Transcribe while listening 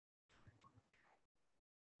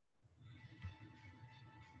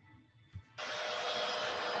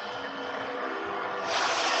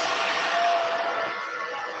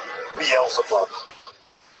Beelzebub,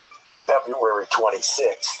 February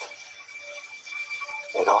 26th,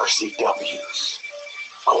 at RCW's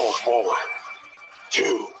Cold War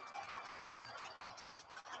 2.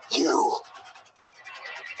 You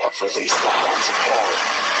have released the hounds of hell.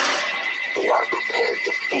 They are prepared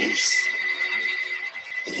to feast.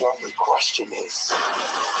 The only question is,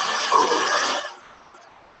 who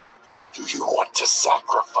do you want to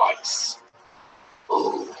sacrifice?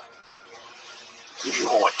 Who do you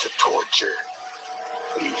want to torture,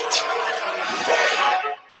 beat,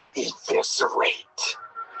 then eviscerate?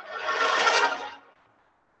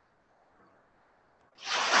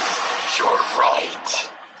 You're right.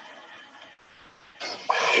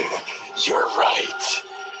 You're right.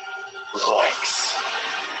 Lex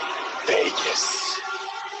Vegas,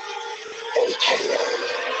 a.k.a.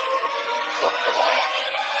 the Black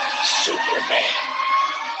Superman.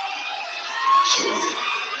 You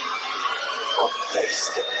are face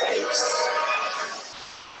to face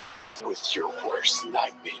with your worst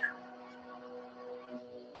nightmare.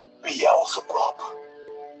 Beelzebub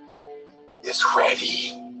is ready.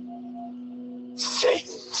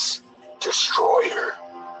 Satan's destroyer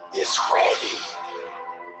is ready.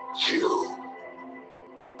 You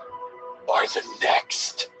are the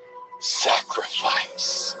next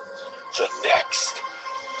sacrifice, the next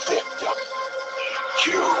victim.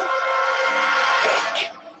 You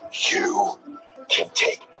think you can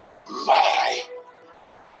take my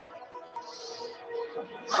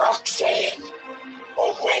Roxanne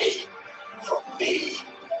away from me?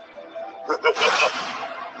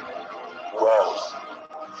 Well,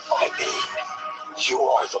 I mean, you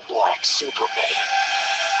are the Black Superman.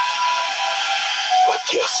 But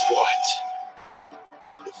guess what?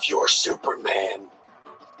 If you're Superman,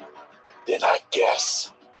 then I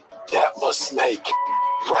guess that must make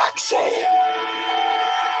Roxanne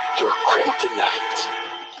your kryptonite.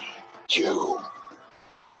 You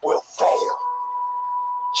will fail,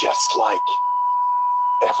 just like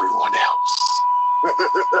everyone else.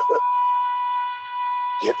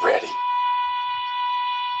 Get ready,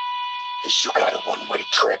 'cause you got a one-way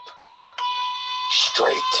trip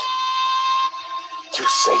straight to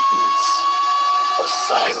Satan's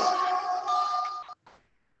asylum.